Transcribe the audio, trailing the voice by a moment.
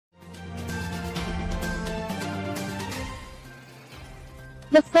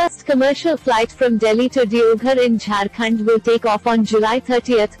The first commercial flight from Delhi to Deoghar in Jharkhand will take off on July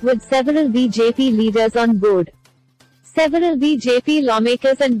 30th, with several BJP leaders on board. Several BJP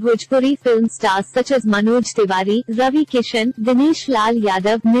lawmakers and Bhojpuri film stars such as Manoj Tiwari, Ravi Kishan, Dinesh Lal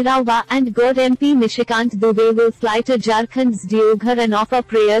Yadav, Nirawa, and God MP Nishikant Dubey will fly to Jharkhand's Deoghar and offer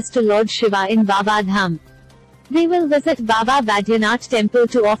prayers to Lord Shiva in Baba Dham. They will visit Baba Badrinath temple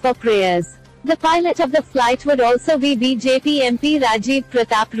to offer prayers. The pilot of the flight would also be BJP MP Rajiv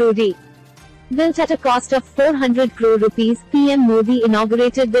Pratap Rudy. Built at a cost of 400 crore rupees, PM Modi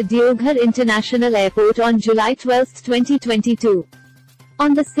inaugurated the Deoghar International Airport on July 12, 2022.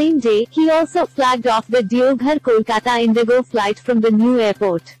 On the same day, he also flagged off the Deoghar-Kolkata Indigo flight from the new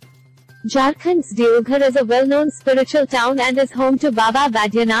airport. Jharkhand's Deoghar is a well-known spiritual town and is home to Baba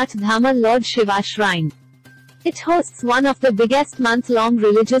Badrinath Dhama Lord Shiva Shrine. It hosts one of the biggest month-long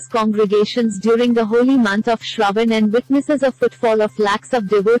religious congregations during the holy month of Shravan and witnesses a footfall of lakhs of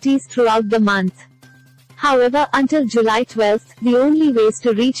devotees throughout the month. However, until July 12, the only ways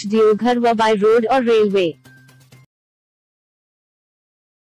to reach Deoghar were by road or railway.